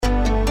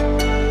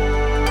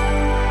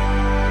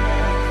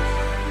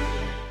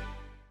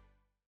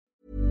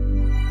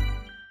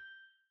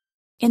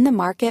In the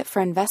market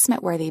for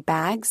investment-worthy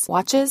bags,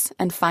 watches,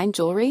 and fine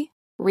jewelry,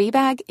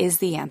 Rebag is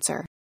the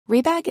answer.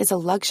 Rebag is a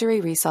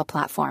luxury resale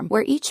platform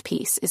where each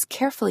piece is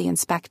carefully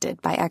inspected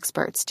by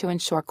experts to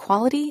ensure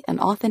quality and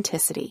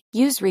authenticity.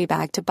 Use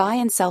Rebag to buy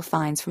and sell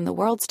finds from the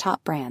world's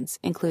top brands,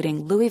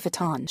 including Louis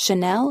Vuitton,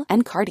 Chanel,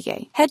 and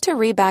Cartier. Head to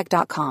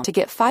Rebag.com to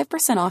get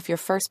 5% off your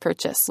first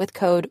purchase with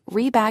code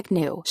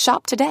REBAGNEW.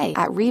 Shop today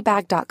at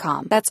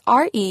Rebag.com. That's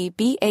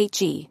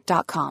REBAG.com.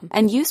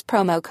 And use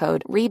promo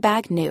code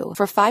REBAGNEW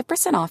for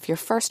 5% off your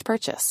first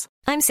purchase.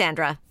 I'm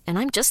Sandra, and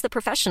I'm just the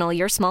professional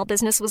your small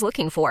business was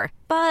looking for.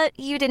 But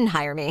you didn't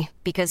hire me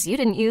because you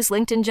didn't use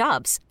LinkedIn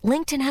Jobs.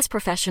 LinkedIn has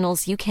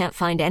professionals you can't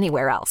find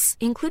anywhere else,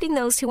 including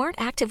those who aren't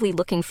actively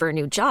looking for a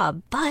new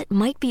job, but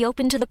might be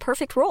open to the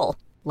perfect role,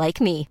 like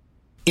me.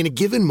 In a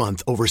given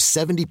month, over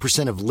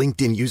 70% of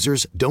LinkedIn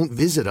users don't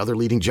visit other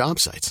leading job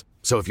sites.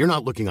 So if you're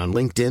not looking on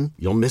LinkedIn,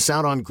 you'll miss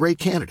out on great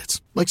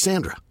candidates like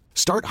Sandra.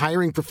 Start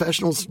hiring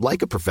professionals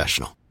like a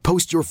professional.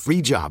 Post your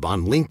free job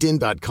on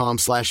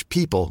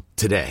linkedin.com/people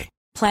today.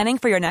 Planning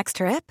for your next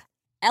trip?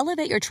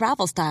 Elevate your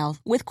travel style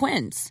with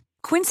Quince.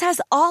 Quince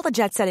has all the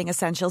jet-setting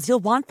essentials you'll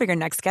want for your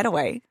next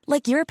getaway,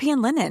 like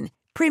European linen,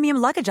 premium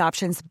luggage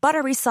options,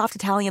 buttery soft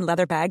Italian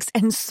leather bags,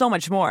 and so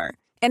much more.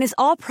 And is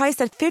all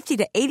priced at 50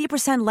 to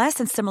 80% less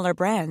than similar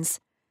brands.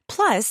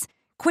 Plus,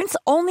 Quince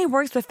only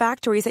works with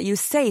factories that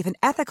use safe and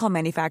ethical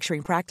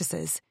manufacturing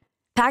practices.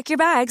 Pack your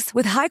bags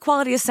with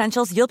high-quality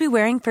essentials you'll be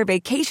wearing for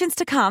vacations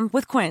to come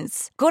with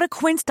Quince. Go to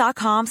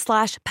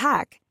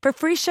quince.com/pack for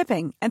free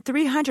shipping and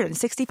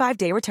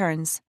 365-day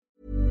returns.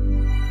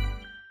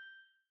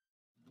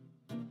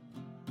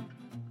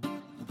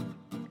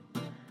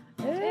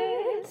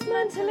 It's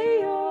mentally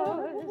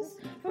yours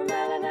from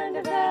Ellen and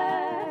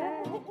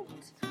Yvette.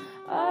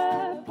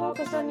 A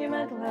focus on your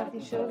mental health you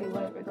surely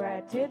won't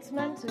regret. It's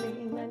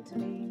mentally yours.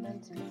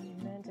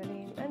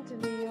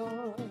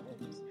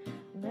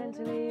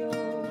 Mentally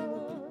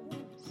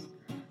yours,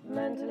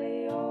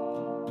 mentally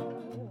yours.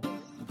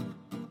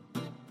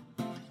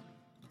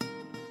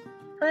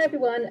 Hi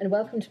everyone and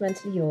welcome to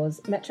Mentally Yours,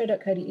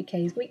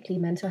 Metro.co.uk's weekly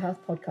mental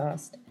health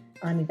podcast.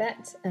 I'm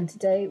Yvette and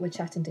today we're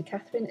chatting to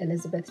Catherine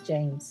Elizabeth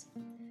James.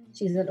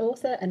 She's an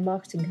author and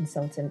marketing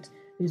consultant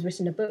who's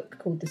written a book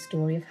called The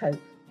Story of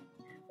Hope.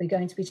 We're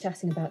going to be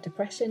chatting about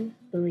depression,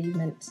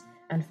 bereavement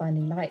and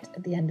finding light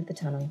at the end of the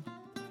tunnel.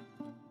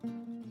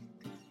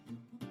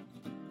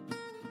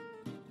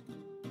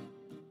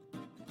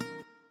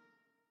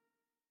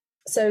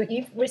 So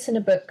you've written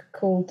a book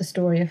called The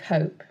Story of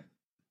Hope.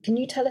 Can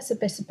you tell us a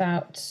bit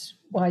about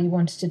why you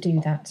wanted to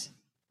do that?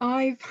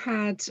 I've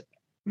had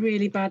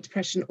really bad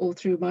depression all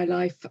through my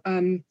life.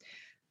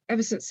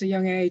 Ever since a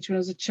young age, when I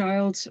was a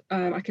child,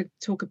 I could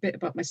talk a bit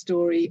about my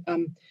story.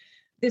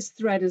 This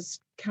thread has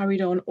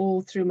carried on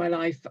all through my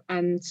life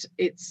and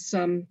it's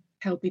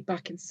held me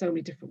back in so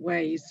many different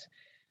ways.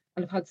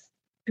 And I've had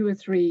 2 or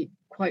 3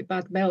 quite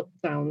bad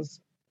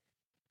meltdowns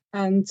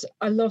and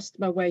I lost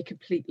my way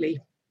completely.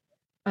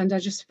 And I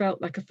just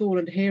felt like a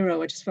fallen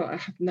hero. I just felt I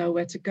have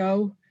nowhere to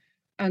go.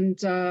 And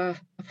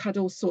I've had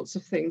all sorts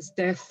of things,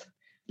 death,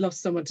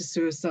 lost someone to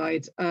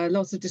suicide,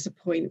 lots of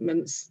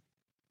disappointments,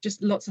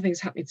 just lots of things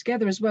happening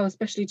together as well,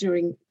 especially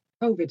during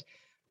COVID.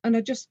 And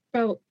I just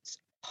felt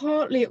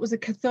partly it was a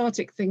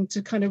cathartic thing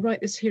to kind of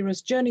write this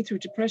hero's journey through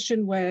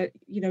depression where,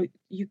 you know,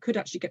 you could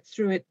actually get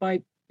through it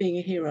by being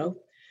a hero.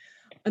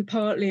 And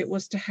partly it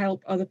was to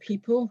help other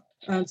people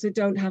so they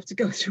don't have to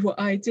go through what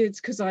I did,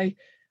 because I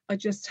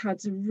just had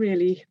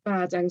really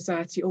bad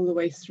anxiety all the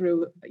way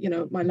through, you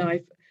know, my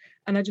life.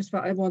 And I just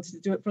felt I wanted to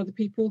do it for other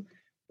people.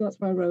 That's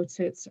why I wrote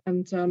it.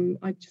 And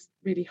I just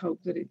really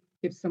hope that it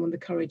gives someone the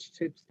courage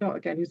to start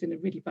again who's in a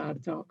really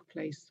bad, dark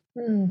place.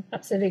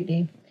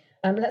 Absolutely.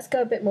 Let's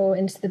go a bit more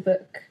into the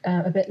book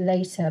a bit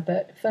later.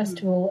 But first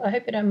of all, I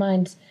hope you don't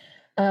mind.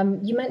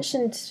 You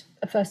mentioned,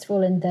 first of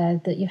all, in there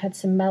that you had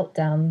some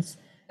meltdowns.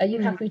 Are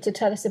you happy to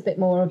tell us a bit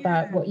more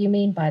about what you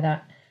mean by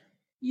that?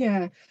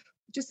 Yeah.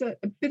 Just a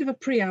bit of a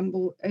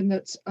preamble in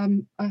that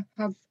I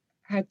have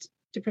had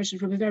depression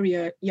from a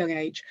very young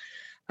age,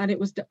 and it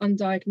was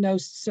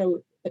undiagnosed.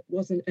 So it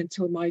wasn't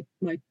until I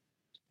think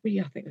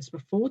it was my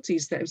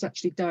 40s that it was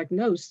actually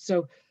diagnosed.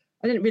 So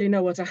I didn't really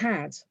know what I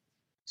had.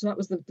 So that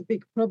was the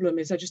big problem,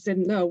 is I just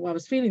didn't know I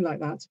was feeling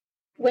like that.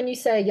 When you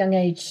say young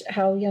age,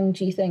 how young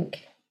do you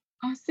think?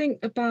 I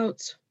think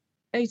about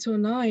 8 or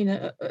 9,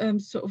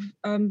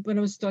 when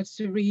I was starting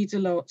to read a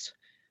lot.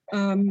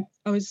 I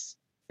was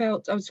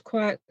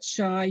quite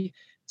shy,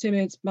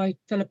 timid. My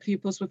fellow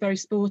pupils were very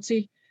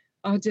sporty.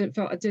 I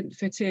didn't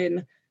fit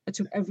in. I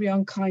took every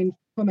unkind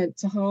comment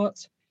to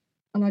heart,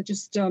 and I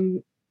just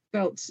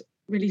felt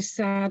really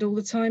sad all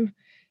the time.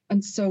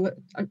 And so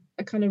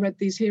I kind of read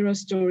these hero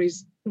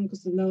stories,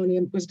 Chronicles of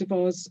Narnia, Wizard of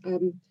Oz,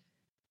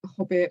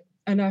 Hobbit,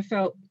 and I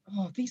felt,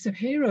 these are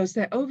heroes.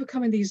 They're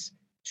overcoming these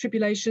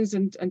tribulations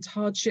and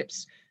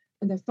hardships,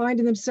 and they're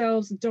finding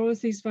themselves. And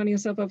Dorothy's finding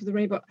herself over the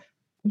rainbow.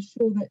 I'm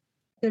sure that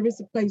there is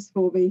a place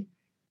for me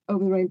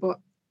over the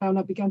rainbow, and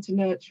I began to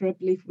nurture a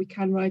belief we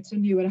can write a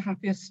new and a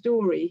happier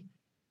story.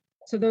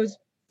 So those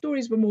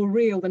stories were more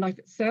real than life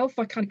itself,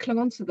 I kind of clung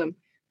onto them.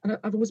 And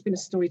I've always been a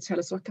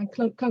storyteller, so I kind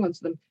of clung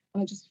onto them.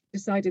 And I just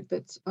decided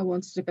that I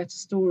wanted a better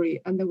story,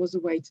 and there was a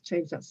way to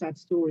change that sad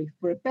story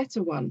for a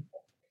better one.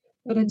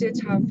 But I did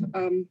have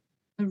a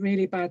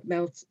really bad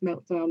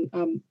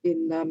meltdown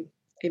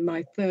in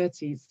my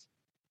 30s,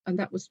 and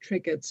that was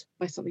triggered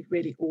by something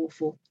really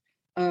awful.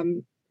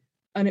 And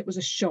it was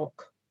a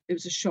shock. It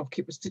was a shock.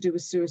 It was to do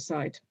with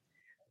suicide.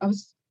 I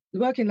was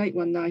working late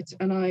one night,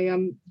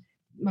 and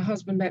my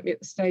husband met me at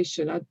the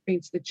station. I'd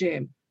been to the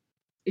gym.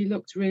 He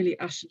looked really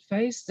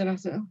ashen-faced, and I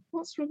said, "Oh,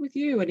 what's wrong with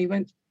you?" And he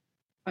went,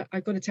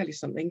 I've got to tell you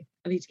something.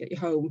 I need to get you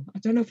home. I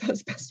don't know if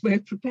that's the best way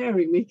of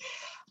preparing me.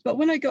 But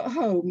when I got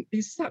home,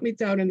 he sat me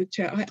down in the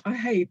chair. I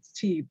hate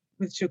tea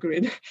with sugar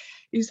in.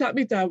 He sat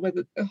me down with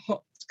a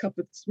hot cup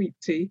of sweet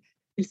tea.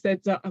 He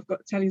said, "I've got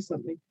to tell you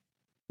something."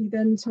 He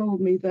then told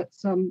me that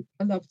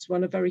a loved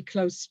one, a very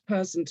close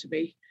person to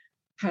me,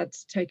 had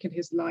taken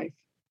his life.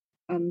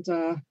 And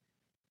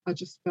I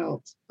just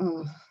felt,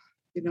 oh,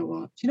 you know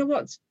what? Do you know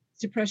what?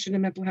 Depression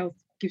and mental health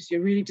gives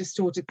you really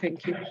distorted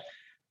thinking.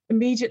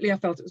 Immediately, I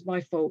felt it was my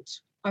fault.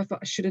 I thought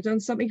I should have done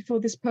something for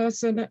this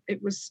person.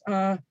 It was,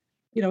 it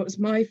was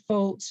my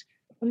fault.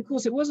 And of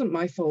course, it wasn't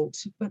my fault.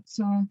 But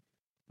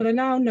I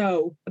now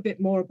know a bit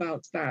more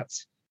about that.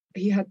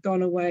 He had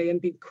gone away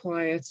and been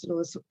quiet and all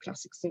those sort of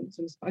classic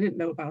symptoms. I didn't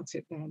know about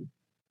it then.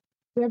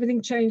 So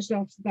everything changed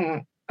after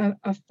that.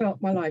 I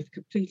felt my life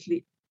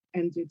completely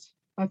ended.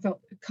 I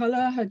felt the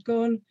colour had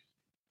gone,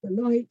 the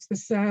light, the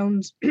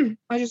sound.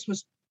 I just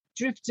was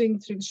drifting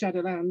through the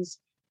shadowlands.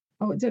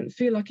 Oh, it didn't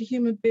feel like a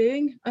human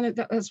being. And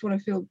that's what I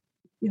feel,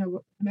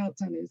 what a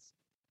meltdown is.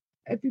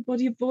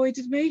 Everybody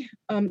avoided me.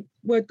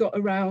 Word got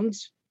around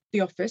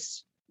the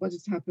office what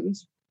had happened.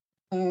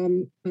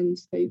 And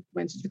they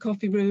went into the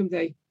coffee room.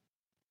 They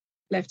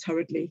left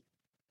hurriedly,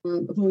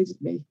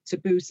 avoided me.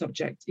 Taboo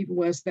subject, even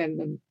worse then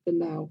than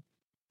now.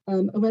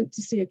 I went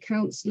to see a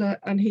counsellor,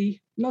 and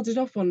he nodded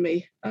off on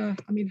me. How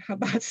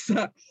bad is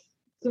that?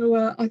 So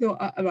I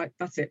thought, all right,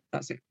 that's it.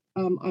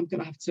 I'm going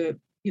to have to,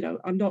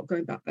 I'm not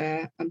going back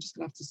there. I'm just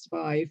going to have to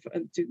survive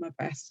and do my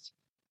best.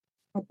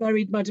 I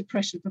buried my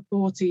depression for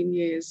 14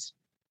 years,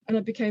 and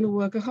I became a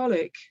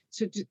workaholic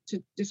to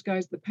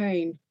disguise the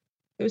pain.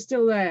 It was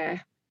still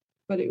there,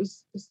 but it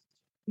was just,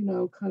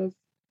 kind of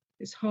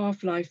this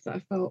half-life that I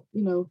felt,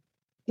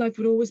 life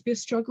would always be a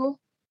struggle,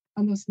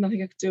 and there's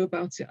nothing I could do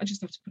about it. I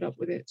just have to put up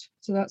with it.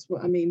 So that's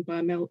what I mean by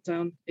a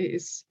meltdown. It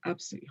is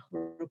absolutely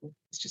horrible.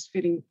 It's just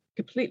feeling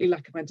completely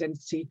lack of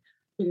identity,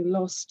 feeling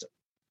lost,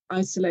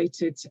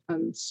 isolated,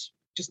 and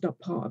just not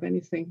part of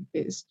anything.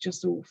 It's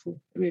just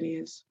awful. It really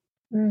is.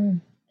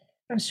 I'm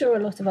sure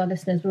a lot of our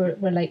listeners will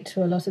relate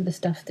to a lot of the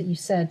stuff that you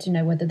said,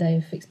 whether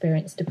they've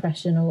experienced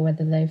depression or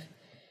whether they've,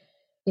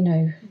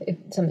 if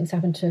something's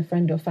happened to a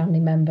friend or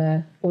family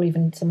member, or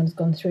even someone's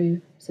gone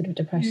through sort of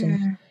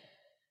depression.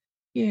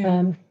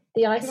 Yeah.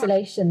 The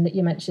isolation that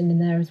you mentioned in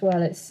there as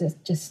well, it's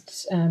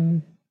just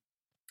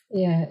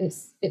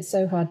it's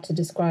so hard to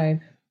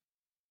describe.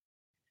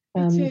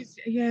 It is,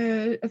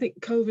 yeah. I think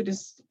COVID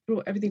has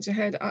brought everything to a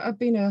head. I've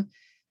been a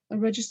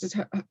registered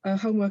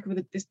home worker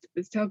with this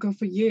telco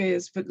for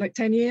years, for like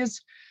 10 years.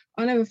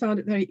 I never found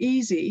it very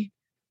easy,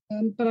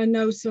 but I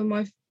know some of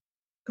my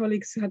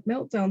colleagues had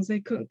meltdowns. They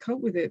couldn't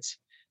cope with it.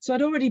 So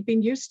I'd already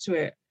been used to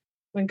it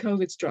when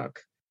COVID struck,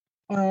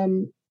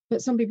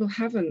 but some people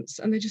haven't,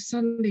 and they just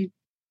suddenly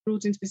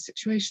brought into this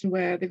situation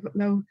where they've got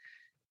no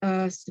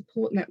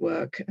support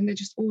network, and they're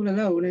just all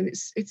alone. And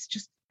it's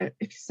just, if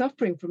you're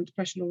suffering from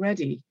depression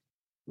already,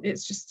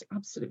 it's just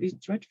absolutely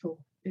dreadful.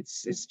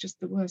 It's just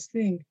the worst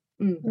thing.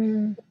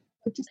 I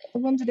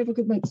wondered if I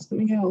could mention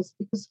something else,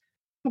 because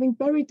having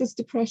buried this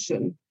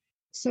depression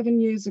 7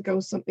 years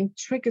ago, something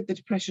triggered the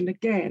depression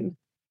again.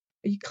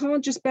 You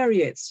can't just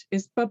bury it.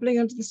 It's bubbling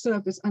under the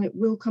surface, and it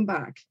will come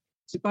back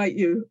to bite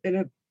you in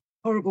a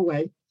horrible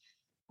way.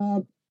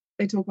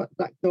 They talk about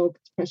black dog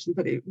depression,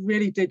 but it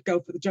really did go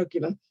for the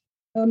jugular.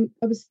 I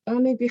was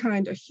standing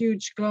behind a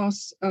huge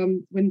glass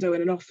window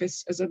in an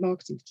office as a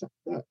marketing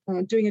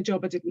contractor, doing a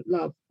job I didn't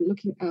love,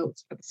 looking out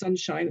at the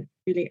sunshine,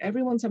 feeling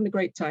everyone's having a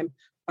great time.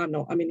 I'm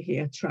not, I'm in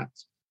here,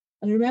 trapped.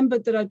 And I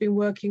remembered that I'd been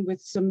working with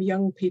some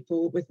young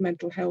people with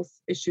mental health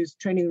issues,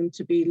 training them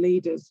to be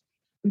leaders.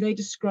 And they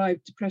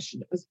described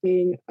depression as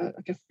being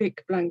like a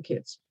thick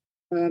blanket.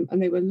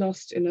 And they were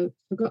lost in a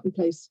forgotten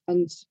place,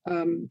 and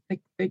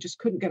they just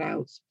couldn't get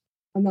out.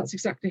 And that's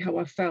exactly how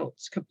I felt,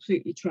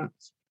 completely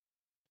trapped.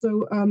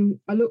 So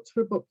I looked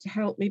for a book to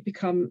help me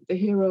become the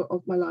hero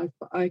of my life,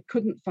 but I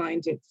couldn't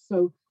find it.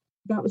 So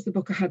that was the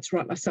book I had to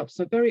write myself.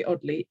 So very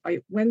oddly,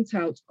 I went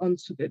out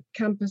onto the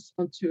campus,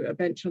 onto a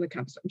bench on the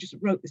campus, and just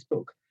wrote this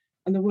book.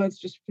 And the words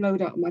just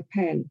flowed out of my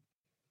pen.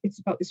 It's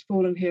about this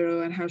fallen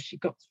hero and how she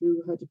got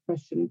through her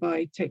depression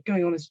by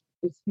going on this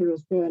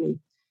hero's journey.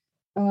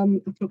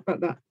 I'll talk about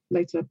that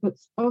later. But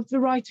after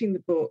writing the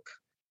book,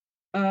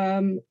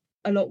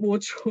 a lot more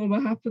trauma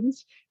happened,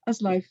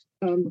 as life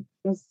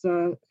has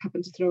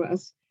happened to throw at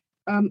us.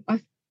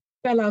 I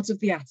fell out of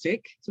the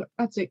attic. So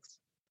attics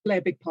play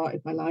a big part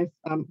in my life,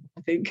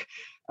 I think.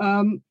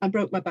 I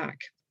broke my back.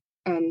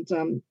 and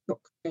got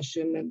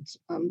concussion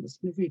and was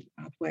in a really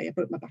bad way. I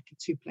broke my back in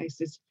 2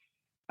 places,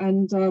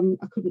 and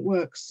I couldn't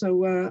work.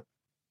 So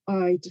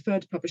I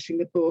deferred publishing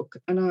the book,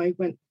 and I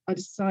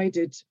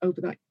decided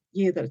over that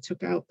year that I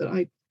took out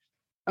that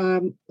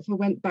if I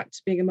went back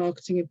to being a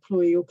marketing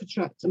employee or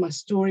contractor, my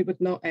story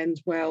would not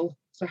end well.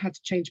 So I had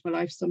to change my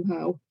life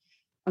somehow.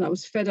 And I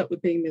was fed up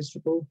with being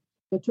miserable.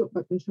 So I took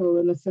back control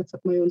and I set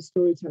up my own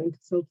storytelling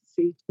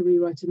consultancy to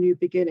rewrite a new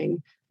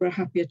beginning for a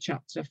happier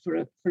chapter, for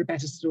a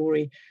better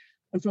story.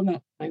 And from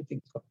that time,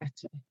 things got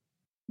better.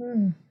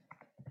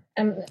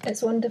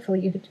 It's wonderful.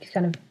 You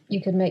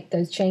could make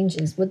those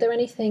changes. What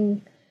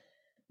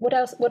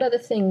other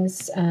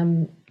things,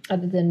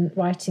 other than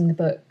writing the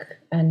book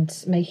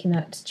and making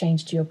that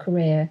change to your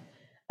career,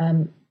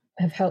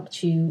 have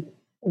helped you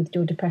with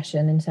your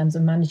depression in terms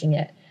of managing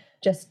it?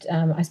 Just,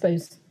 I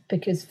suppose,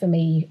 because for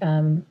me,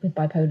 with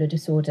bipolar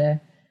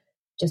disorder,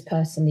 just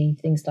personally,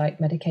 things like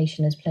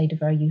medication has played a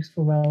very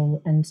useful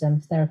role, and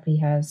therapy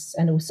has,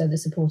 and also the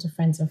support of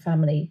friends and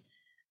family.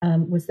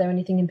 Was there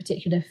anything in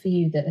particular for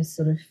you that has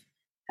sort of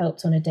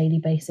helped on a daily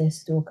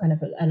basis, or kind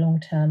of a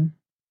long-term,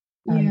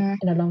 in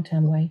a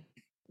long-term way?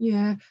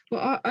 Yeah,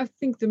 well, I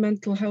think the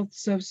mental health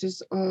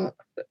services are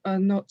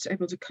not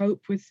able to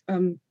cope with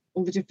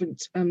all the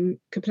different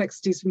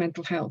complexities of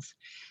mental health.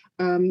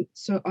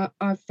 So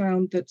I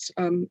found that,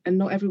 and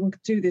not everyone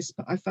could do this,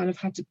 but I found I've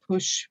had to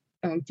push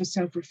for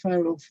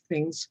self-referral for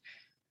things.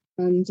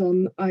 And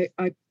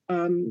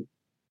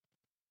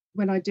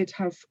when I did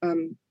have,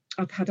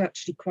 I've had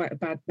actually quite a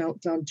bad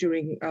meltdown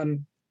during,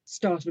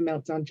 start of a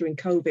meltdown during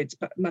COVID,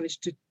 but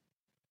managed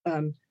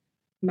to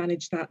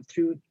manage that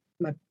through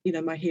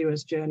my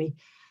hero's journey.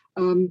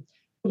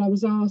 But I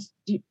was asked,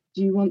 do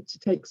you want to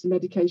take some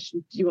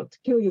medication? Do you want to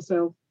kill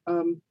yourself?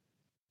 Do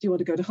you want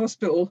to go to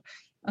hospital?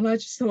 And I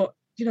just thought,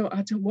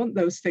 I don't want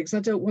those things.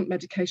 I don't want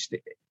medication.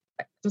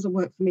 It doesn't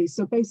work for me.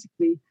 So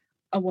basically,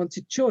 I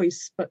wanted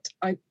choice, but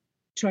I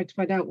tried to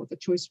find out what the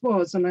choice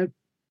was, and I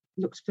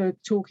looked for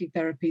talking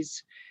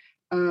therapies.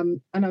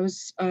 And I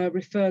was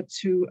referred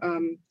to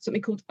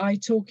something called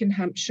iTalk in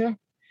Hampshire,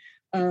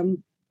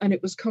 and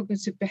it was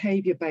cognitive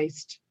behaviour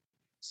based.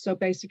 So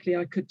basically,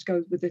 I could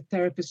go with a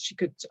therapist. She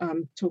could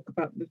talk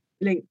about the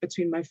link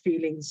between my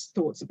feelings,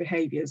 thoughts, and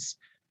behaviours,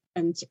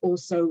 and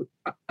also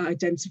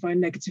identify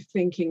negative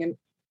thinking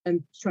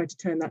and try to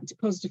turn that into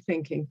positive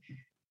thinking.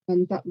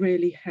 And that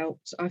really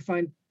helped. I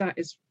find that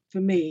is, for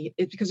me,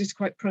 because it's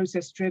quite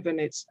process driven.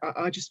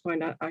 I just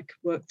find I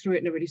could work through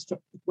it in a really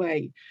structured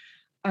way.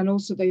 And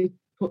also they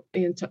put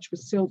me in touch with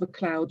Silver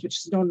Cloud, which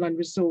is an online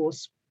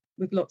resource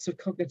with lots of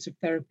cognitive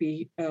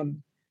therapy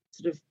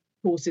sort of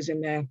courses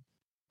in there.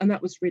 And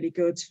that was really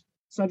good.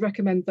 So I'd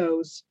recommend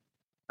those.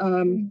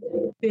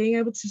 Being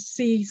able to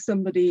see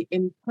somebody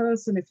in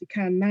person, if you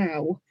can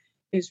now,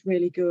 is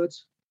really good.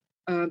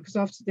 Because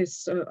after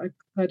this, I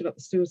heard about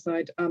the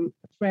suicide. A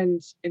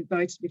friend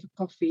invited me for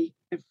coffee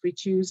every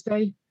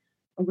Tuesday,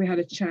 and we had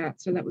a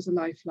chat, and that was a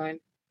lifeline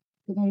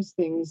for those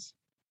things.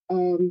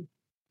 And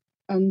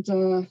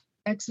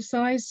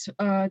exercise,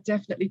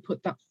 definitely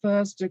put that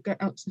first, to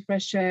get out to the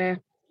fresh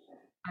air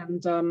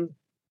and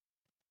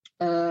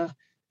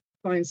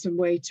find some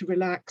way to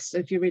relax.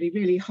 If you're really,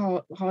 really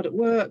hard at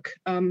work,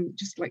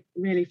 just like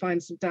really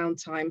find some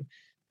downtime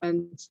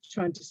and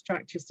try and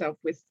distract yourself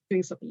with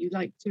doing something you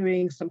like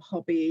doing, some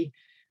hobby,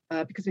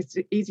 because it's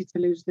easy to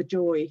lose the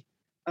joy,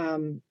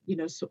 in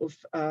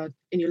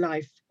your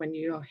life when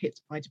you are hit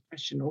by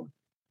depression or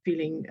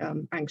feeling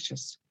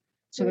anxious.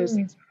 So those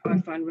things I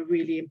find were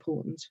really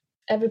important.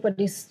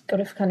 Everybody's got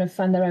to kind of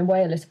find their own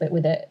way a little bit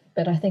with it,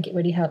 but I think it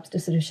really helps to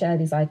sort of share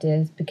these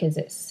ideas, because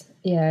it's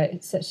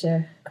such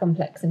a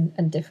complex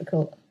and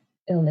difficult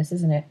illness,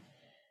 isn't it?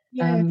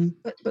 Yeah,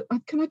 but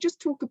can I just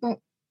talk about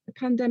the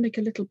pandemic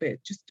a little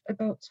bit, just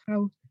about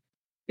how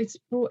it's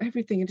brought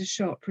everything into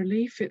sharp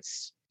relief.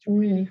 It's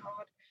really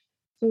hard.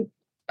 So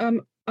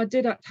I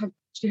did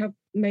actually have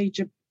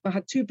I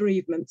had 2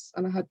 bereavements,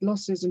 and I had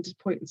losses and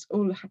disappointments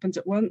all happened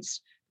at once.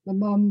 My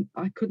mum,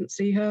 I couldn't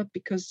see her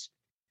because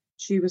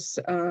she was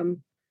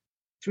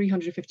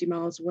 350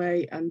 miles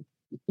away, and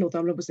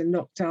Northumberland was in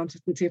lockdown. I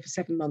didn't see her for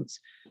 7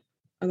 months.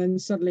 And then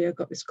suddenly I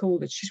got this call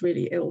that she's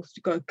really ill,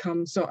 she's got to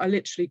come. So I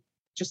literally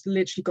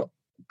got,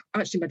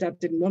 actually my dad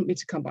didn't want me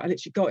to come, but I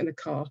literally got in the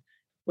car,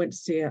 went to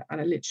see her,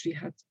 and I literally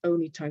had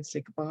only time to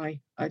say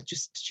goodbye.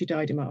 She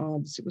died in my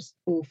arms. It was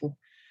awful.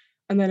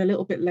 And then a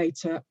little bit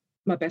later,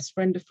 my best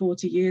friend of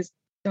 40 years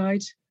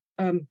died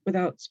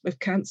with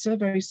cancer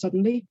very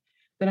suddenly.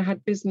 Then I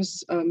had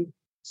business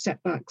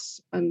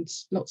setbacks and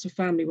lots of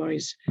family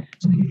worries.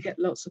 So you get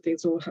lots of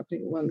things all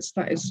happening at once.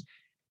 That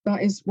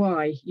is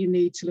why you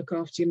need to look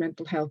after your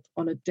mental health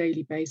on a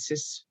daily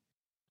basis,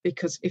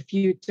 because if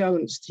you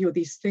don't,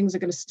 these things are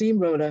going to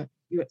steamroller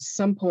you at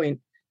some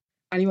point,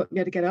 and you won't be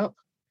able to get up.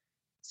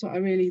 So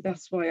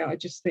that's why I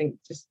just think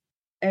just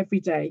every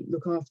day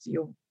look after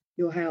your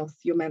health,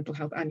 your mental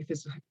health, and your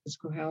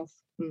physical health.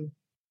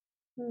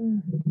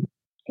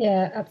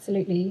 Yeah,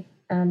 absolutely.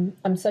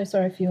 I'm so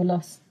sorry for your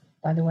loss,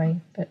 by the way,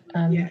 but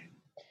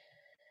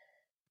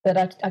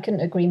But I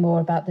couldn't agree more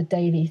about the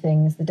daily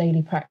things, the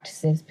daily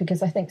practices,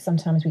 because I think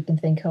sometimes we can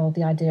think, oh,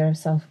 the idea of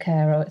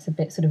self-care, oh, it's a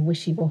bit sort of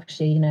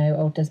wishy-washy, you know,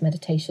 oh, does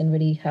meditation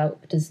really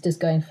help? Does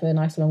going for a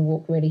nice long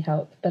walk really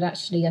help? But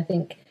actually, I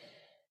think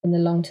in the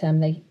long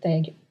term, they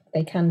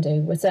can do.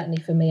 Well, certainly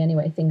for me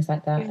anyway, things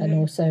like that. And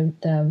also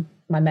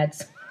my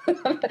meds.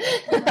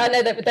 I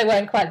know that they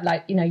weren't quite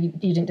like, you know, you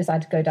didn't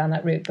decide to go down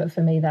that route, but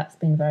for me, that's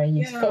been very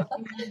useful.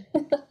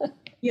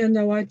 Yeah,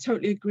 no, I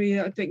totally agree.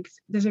 I think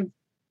there's a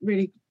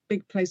really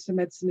big place for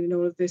medicine in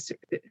all of this.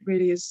 It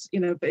really is, you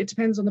know, but it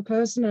depends on the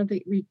person. I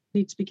think we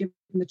need to be given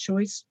the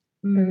choice.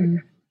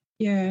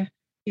 Yeah.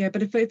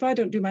 But if I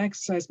don't do my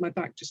exercise, my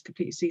back just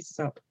completely seizes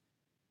up.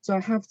 So I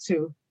have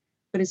to,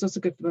 but it's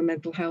also good for my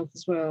mental health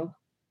as well.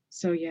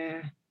 So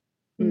yeah,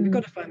 we've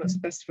got to find what's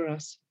best for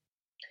us.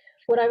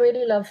 What I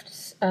really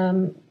loved,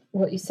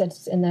 what you said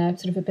in there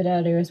sort of a bit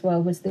earlier as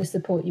well, was the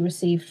support you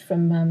received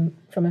from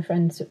a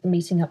friend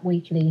meeting up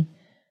weekly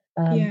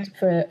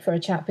for a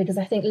chat, because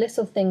I think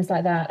little things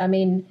like that, I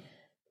mean,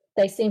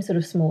 they seem sort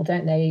of small,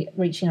 don't they?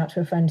 Reaching out to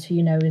a friend who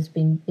you know has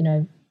been, you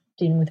know,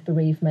 dealing with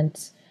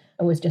bereavement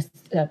or was just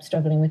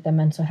struggling with their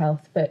mental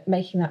health, but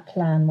making that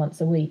plan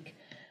once a week,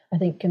 I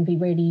think can be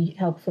really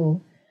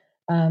helpful,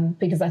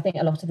 because I think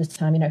a lot of the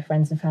time, you know,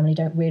 friends and family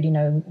don't really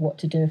know what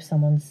to do if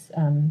someone's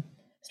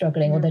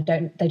struggling, or they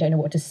don't know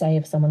what to say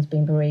if someone's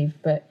been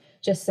bereaved. But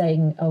just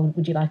saying, oh,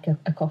 would you like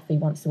a coffee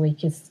once a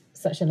week is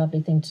such a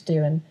lovely thing to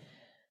do. And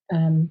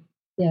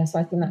so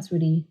I think that's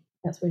really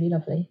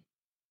lovely.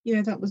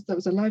 Yeah, that was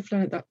a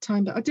lifeline at that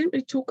time. But I didn't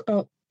really talk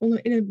about all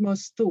the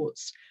innermost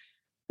thoughts.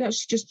 We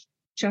actually just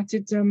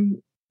chatted.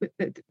 The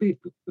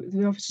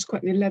office is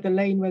quite near Leather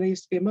Lane, where there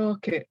used to be a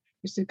market.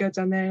 Used to go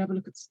down there and have a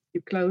look at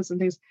your clothes and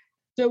things.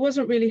 So it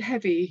wasn't really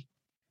heavy.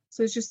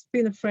 So it's just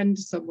being a friend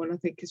to someone, I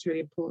think, is really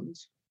important.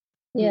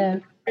 Yeah.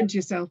 And to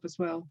yourself as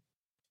well.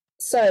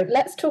 So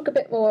let's talk a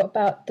bit more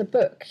about the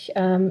book.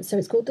 So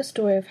it's called The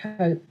Story of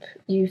Hope.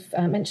 You've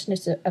mentioned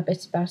a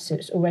bit about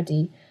it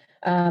already,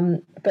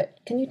 but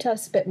can you tell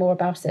us a bit more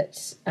about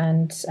it?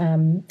 And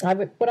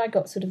what I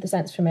got sort of the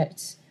sense from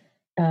it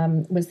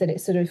was that it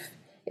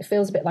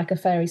feels a bit like a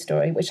fairy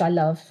story, which I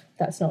love.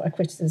 That's not a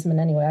criticism in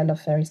any way. I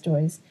love fairy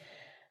stories.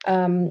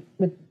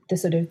 With the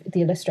sort of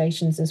the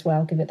illustrations as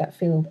well, give it that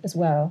feel as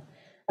well.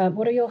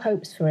 What are your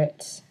hopes for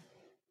it?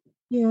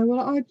 Yeah,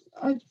 well,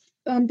 I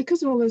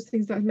because of all those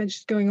things that I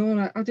mentioned going on,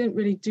 I didn't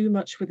really do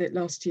much with it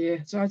last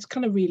year. So I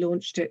kind of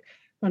relaunched it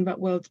around about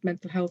World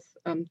Mental Health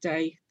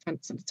Day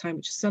at the time,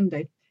 which is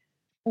Sunday.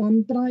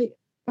 But I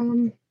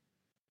found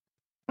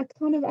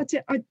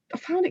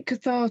it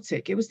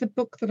cathartic. It was the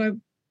book that I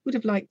would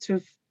have liked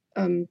to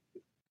have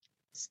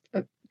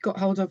got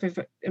hold of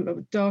in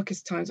the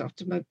darkest times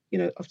after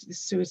after the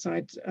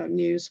suicide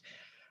news.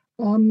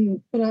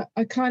 But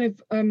I kind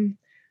of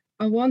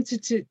I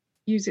wanted to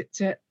use it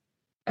to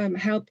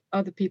help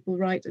other people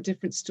write a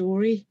different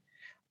story,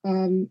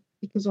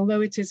 because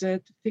although it is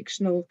a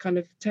fictional kind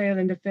of tale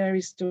and a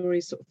fairy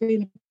story sort of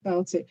feeling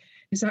about it,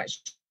 it's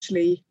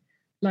actually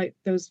like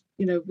those,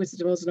 Wizard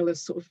of Oz and all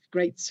those sort of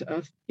great, sort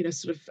of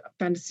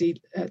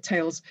fantasy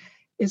tales.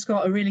 It's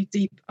got a really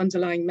deep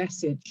underlying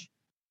message,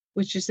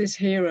 which is this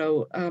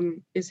hero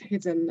is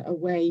hidden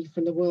away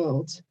from the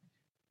world,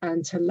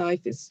 and her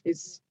life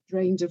is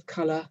drained of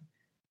colour,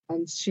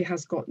 and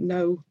she's got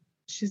no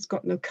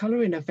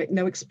colour in her face,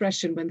 no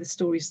expression when the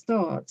story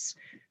starts.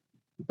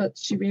 But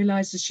she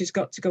realises she's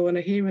got to go on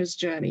a hero's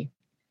journey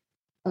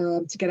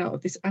to get out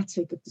of this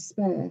attic of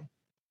despair.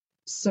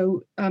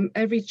 So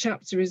every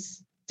chapter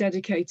is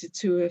dedicated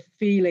to a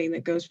feeling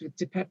that goes with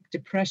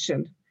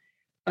depression.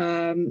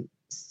 So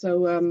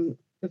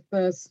the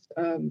first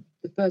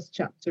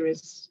chapter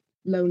is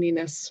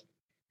loneliness,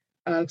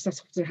 because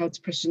that's often how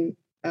depression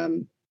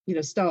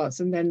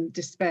starts, and then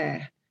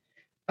despair.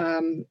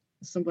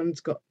 Someone's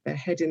got their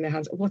head in their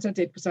hands. What I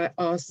did was I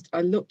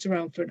looked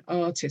around for an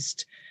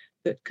artist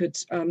that could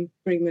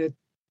bring the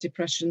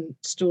depression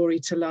story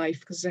to life,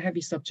 because it's a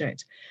heavy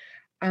subject.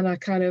 And I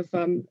kind of,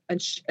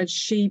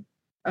 she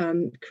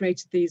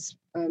created these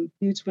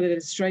beautiful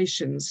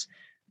illustrations,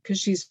 because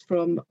she's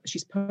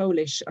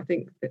Polish. I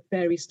think that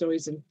fairy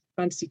stories and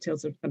fantasy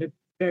tales are kind of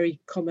very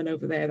common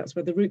over there. That's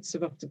where the roots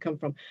have often come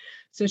from.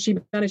 So she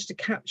managed to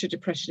capture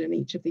depression in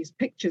each of these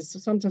pictures. So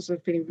sometimes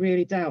I'm feeling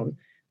really down,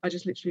 I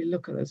just literally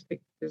look at those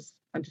pictures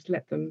and just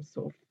let them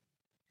sort of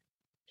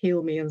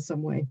heal me in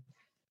some way.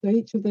 So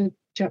each of the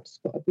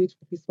chapters got a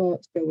beautiful piece of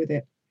art to go with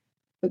it.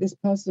 But this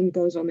person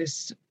goes on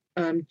this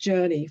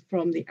journey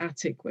from the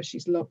attic where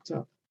she's locked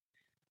up,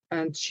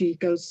 and she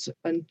goes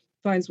and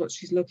finds what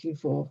she's looking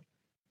for.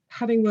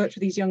 Having worked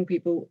with these young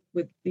people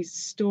with these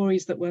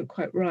stories that weren't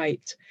quite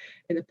right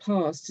in the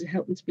past to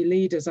help them to be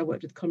leaders, I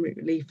worked with Comic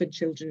Relief and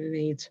Children in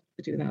Need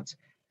to do that.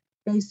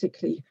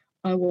 Basically,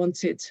 I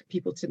wanted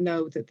people to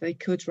know that they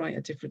could write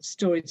a different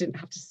story, didn't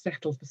have to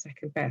settle for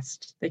second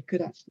best. They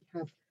could actually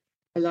have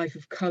a life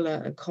of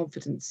colour and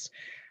confidence.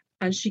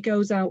 And she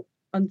goes out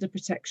under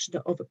protection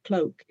of a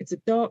cloak. It's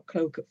a dark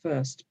cloak at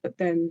first, but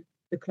then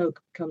the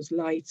cloak becomes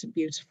light and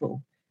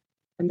beautiful.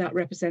 and that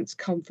represents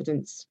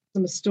confidence.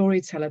 I'm a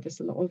storyteller. There's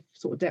a lot of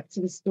sort of depth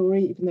to the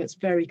story, even though it's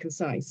very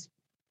concise.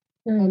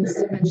 And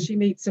she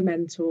meets a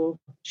mentor,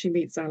 she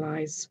meets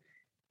allies,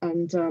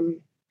 and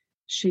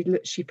she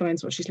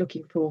finds what she's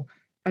looking for.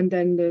 And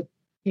then the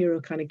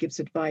hero kind of gives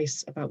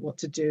advice about what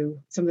to do.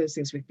 Some of those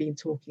things we've been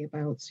talking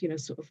about,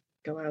 sort of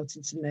go out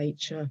into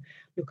nature,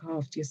 look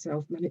after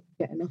yourself,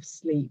 get enough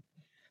sleep.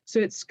 So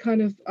it's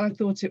kind of, I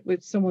thought it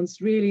with someone's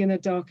really in the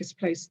darkest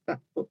place, that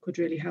book could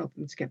really help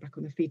them to get back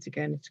on their feet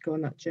again, to go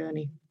on that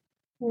journey.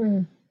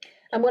 And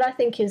what I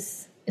think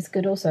is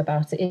good also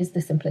about it is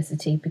the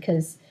simplicity,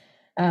 because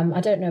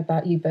I don't know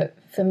about you, but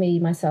for me,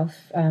 myself,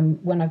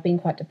 when I've been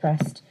quite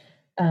depressed,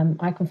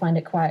 I can find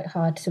it quite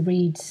hard to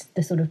read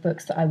the sort of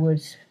books that I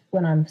would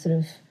when I'm sort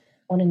of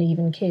on an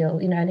even keel,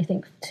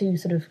 anything too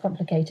sort of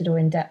complicated or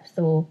in depth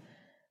or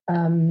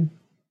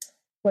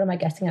what am I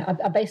getting at?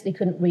 I basically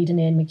couldn't read an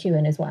Ian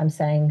McEwan is what I'm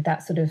saying,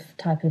 that sort of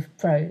type of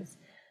prose.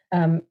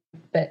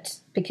 But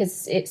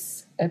because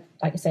it's,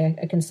 like you say,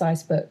 a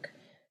concise book,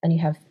 and you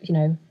have,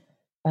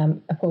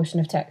 a portion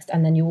of text,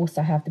 and then you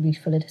also have the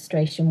beautiful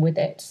illustration with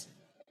it,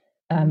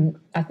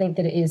 I think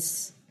that it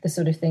is the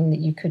sort of thing that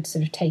you could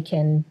sort of take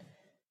in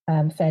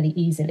fairly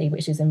easily,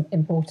 which is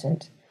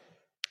important.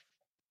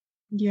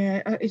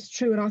 Yeah, it's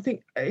true. And I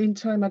think in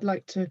time I'd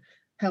like to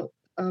help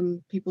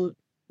people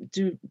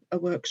do a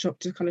workshop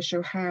to kind of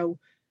show how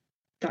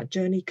that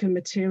journey can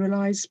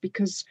materialize,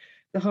 because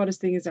the hardest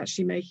thing is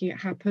actually making it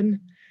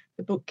happen.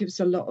 The book gives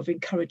a lot of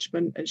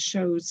encouragement and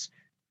shows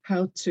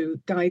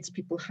guides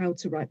people how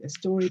to write their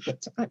story,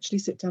 but to actually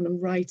sit down and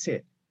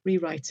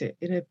rewrite it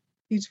in a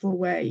beautiful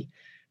way,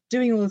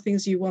 doing all the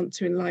things you want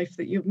to in life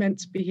that you're meant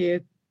to be here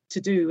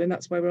to do. And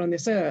that's why we're on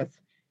this earth.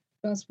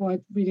 That's why I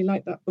really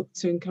like that book,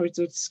 to encourage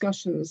the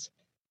discussions.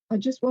 I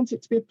just want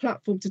it to be a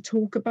platform to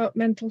talk about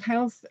mental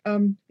health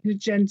in a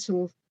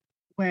gentle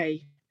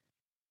way,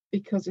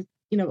 because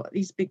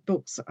these big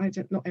books,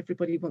 not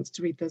everybody wants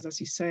to read those, as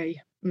you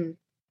say.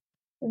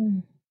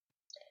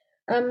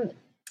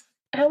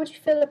 How would you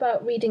feel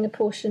about reading a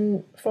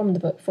portion from the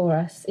book for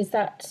us? Is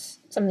that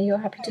something you're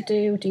happy to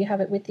do? Do you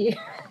have it with you?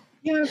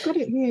 Yeah, I've got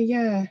it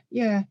here.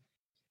 Yeah.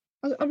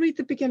 I'll read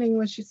the beginning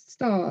where she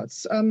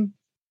starts.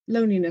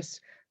 Loneliness.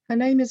 Her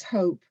name is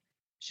Hope.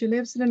 She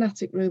lives in an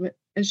attic room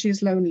and she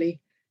is lonely.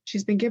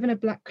 She's been given a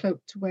black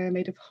cloak to wear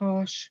made of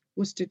harsh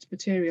worsted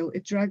material.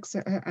 It drags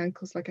at her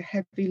ankles like a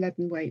heavy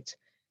leaden weight.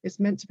 It's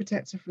meant to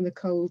protect her from the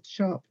cold,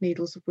 sharp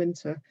needles of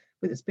winter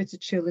with its bitter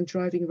chill and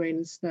driving rain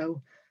and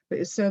snow, but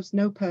it serves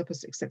no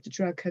purpose except to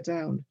drag her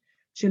down.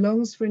 She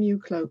longs for a new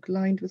cloak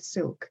lined with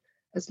silk,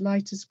 as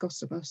light as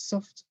gossamer,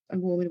 soft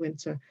and warm in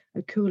winter,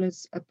 and cool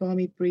as a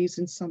balmy breeze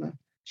in summer.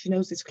 She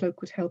knows this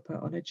cloak would help her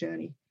on her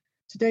journey.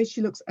 Today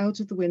she looks out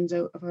of the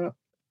window of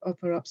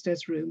her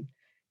upstairs room.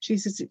 She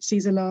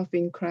sees a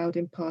laughing crowd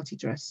in party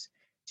dress.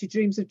 She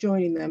dreams of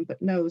joining them,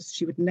 but knows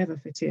she would never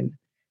fit in.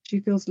 She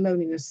feels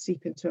loneliness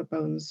seep into her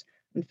bones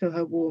and fill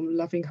her warm,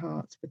 loving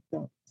heart with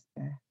dark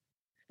despair.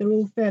 They're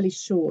all fairly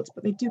short,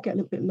 but they do get a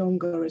little bit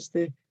longer as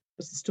the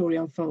story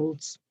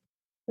unfolds.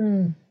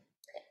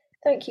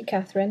 Thank you,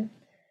 Catherine.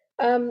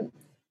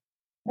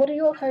 What are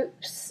your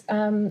hopes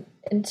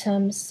in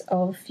terms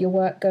of your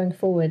work going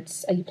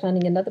forwards? Are you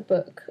planning another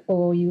book,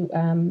 or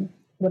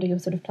what are your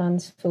sort of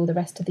plans for the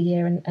rest of the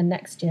year and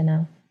next year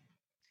now?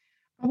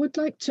 I would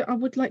like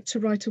to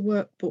write a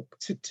workbook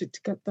to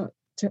get that,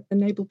 to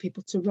enable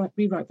people to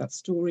rewrite that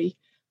story.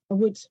 I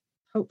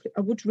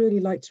would really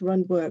like to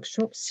run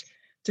workshops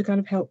to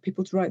kind of help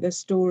people to write their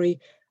story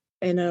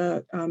in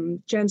a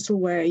gentle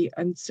way,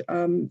 and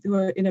who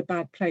are in a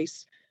bad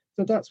place.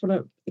 So that's what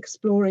I'm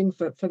exploring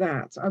for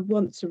that. I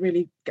want to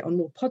really get on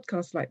more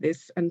podcasts like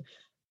this and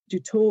do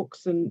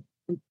talks and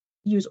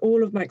use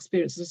all of my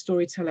experience as a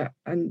storyteller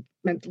and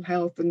mental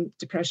health and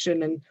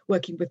depression and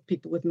working with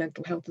people with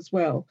mental health as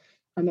well.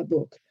 And a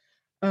book.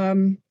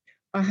 I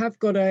have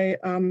got a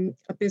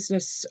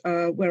business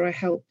where I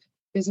help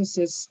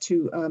businesses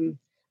to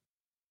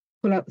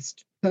pull out the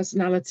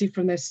personality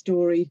from their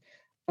story,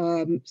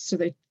 so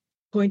they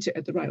point it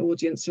at the right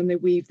audience and they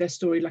weave their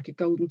story like a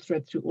golden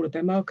thread through all of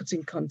their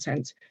marketing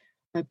content.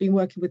 I've been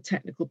working with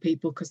technical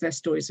people because their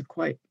stories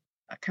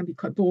can be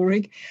quite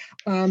boring,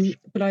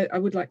 but I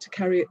would like to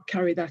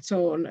carry that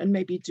on and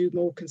maybe do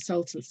more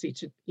consultancy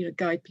to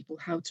guide people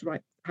how to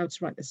write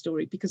their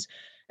story, because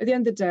at the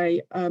end of the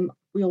day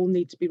we all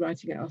need to be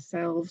writing it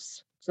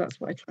ourselves. So that's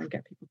what I try and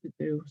get people to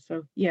do.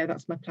 So yeah,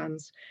 that's my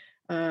plans.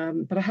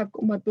 But I have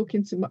got my book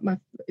into my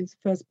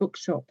first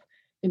bookshop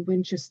in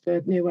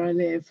Winchester near where I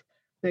live.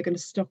 They're going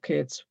to stock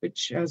it,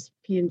 which has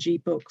P&G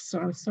books. So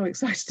I'm so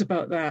excited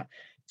about that.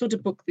 Sort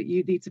of book that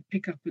you need to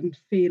pick up and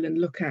feel and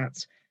look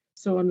at.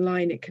 So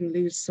online it can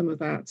lose some of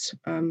that.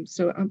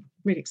 So I'm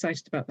really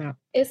excited about that.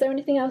 Is there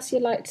anything else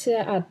you'd like to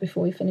add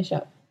before we finish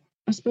up?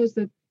 I suppose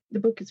the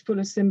book is full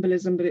of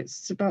symbolism, but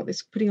it's about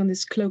this putting on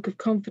this cloak of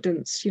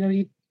confidence.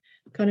 You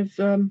kind of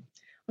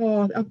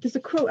there's a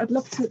quote I'd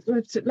love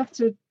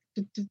to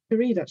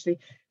read actually.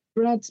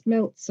 Brad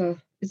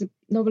Meltzer is a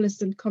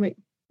novelist and comic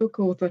book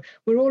author.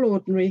 We're all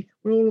ordinary,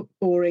 we're all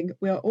boring,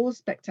 we are all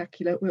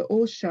spectacular, we're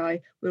all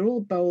shy, we're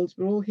all bold,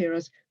 we're all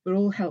heroes, we're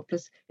all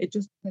helpless. It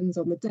just depends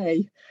on the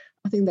day.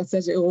 I think that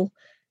says it all.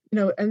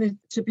 And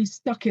to be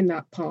stuck in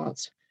that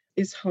part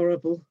is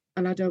horrible.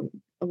 And I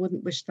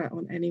wouldn't wish that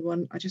on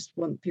anyone. I just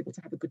want people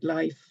to have a good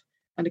life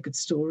and a good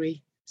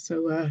story.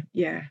 So I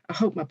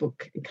hope my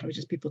book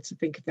encourages people to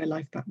think of their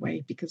life that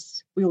way,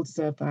 because we all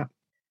deserve that.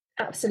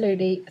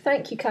 Absolutely.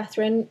 Thank you,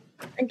 Catherine.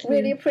 Thank you.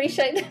 Really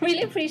appreciate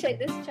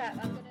this chat.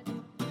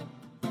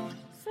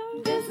 So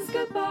this is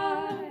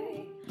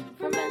goodbye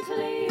from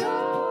Mentally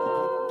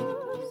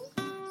Yours.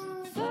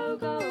 So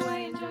go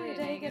away, enjoy your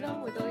day, get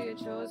on with all your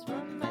chores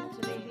from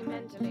mentally yours.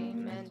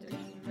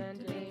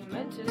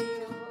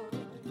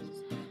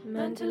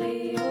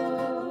 Mentally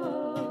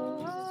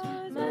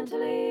yours.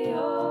 Mentally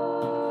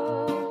yours.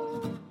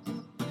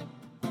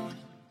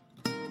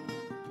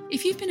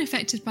 If you've been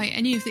affected by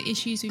any of the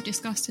issues we've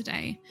discussed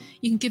today,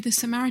 you can give the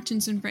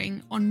Samaritans a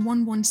ring on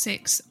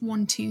 116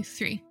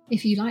 123.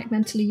 If you like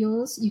Mentally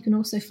Yours, you can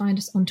also find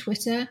us on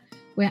Twitter.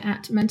 We're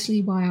at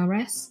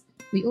MentallyYRS.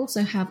 We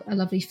also have a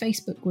lovely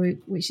Facebook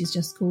group, which is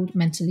just called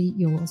Mentally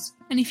Yours.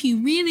 And if you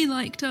really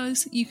liked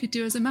us, you could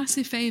do us a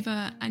massive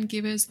favour and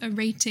give us a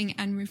rating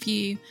and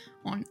review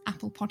on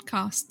Apple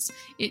Podcasts.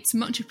 It's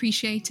much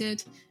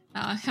appreciated,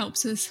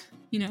 helps us,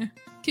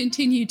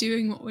 continue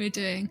doing what we're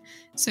doing.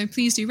 So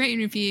please do rate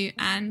and review,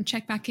 and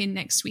check back in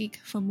next week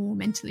for more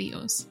Mentally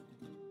Yours.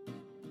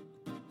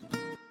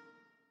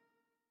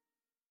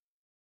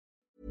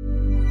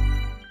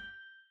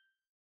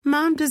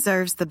 Mom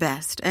deserves the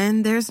best,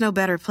 and there's no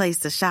better place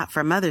to shop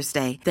for Mother's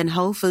Day than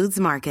Whole Foods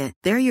Market.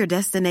 They're your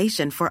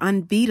destination for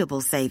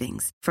unbeatable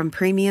savings, from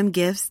premium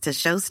gifts to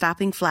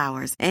show-stopping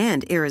flowers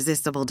and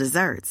irresistible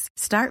desserts.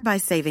 Start by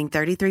saving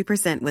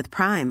 33% with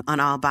Prime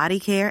on all body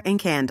care and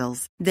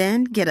candles.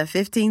 Then get a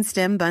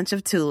 15-stem bunch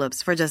of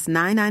tulips for just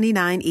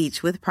 $9.99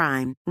 each with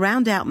Prime.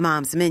 Round out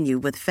Mom's menu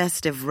with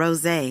festive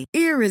rosé,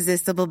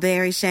 irresistible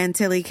berry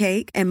chantilly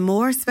cake, and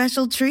more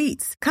special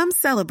treats. Come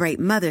celebrate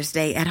Mother's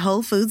Day at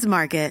Whole Foods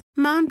Market.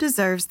 Mom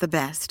deserves the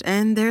best,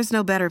 and there's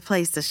no better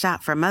place to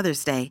shop for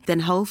Mother's Day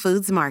than Whole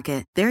Foods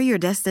Market. They're your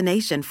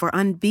destination for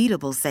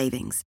unbeatable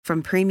savings,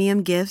 from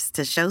premium gifts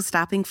to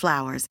show-stopping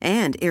flowers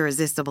and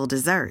irresistible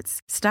desserts.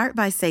 Start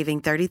by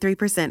saving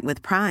 33%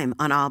 with Prime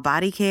on all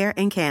body care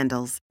and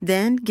candles.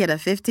 Then get a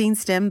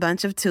 15-stem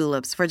bunch of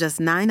tulips for just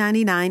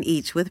 $9.99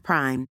 each with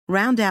Prime.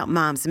 Round out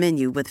Mom's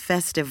menu with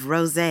festive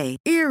rosé,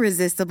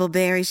 irresistible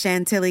berry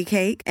chantilly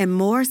cake, and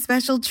more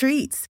special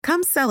treats.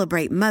 Come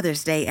celebrate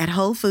Mother's Day at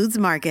Whole Foods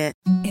Market.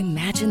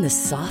 Imagine the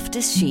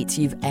softest sheets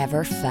you've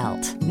ever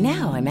felt.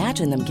 Now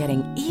imagine them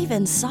getting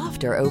even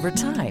softer over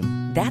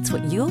time. That's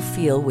what you'll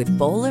feel with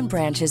Boll &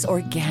 Branch's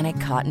organic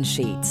cotton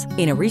sheets.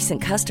 In a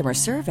recent customer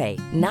survey,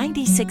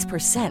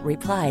 96%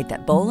 replied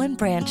that Boll &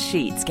 Branch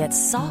sheets get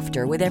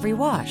softer with every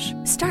wash.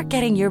 Start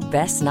getting your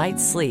best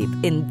night's sleep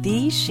in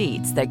these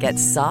sheets that get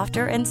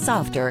softer and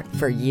softer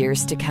for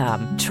years to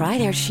come. Try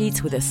their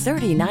sheets with a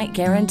 30-night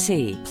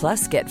guarantee.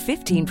 Plus, get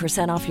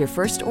 15% off your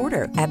first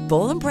order at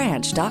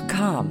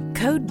bollandbranch.com.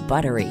 Code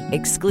BUTTERY.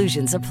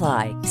 Exclusions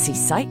apply. See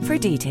site for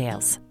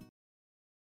details.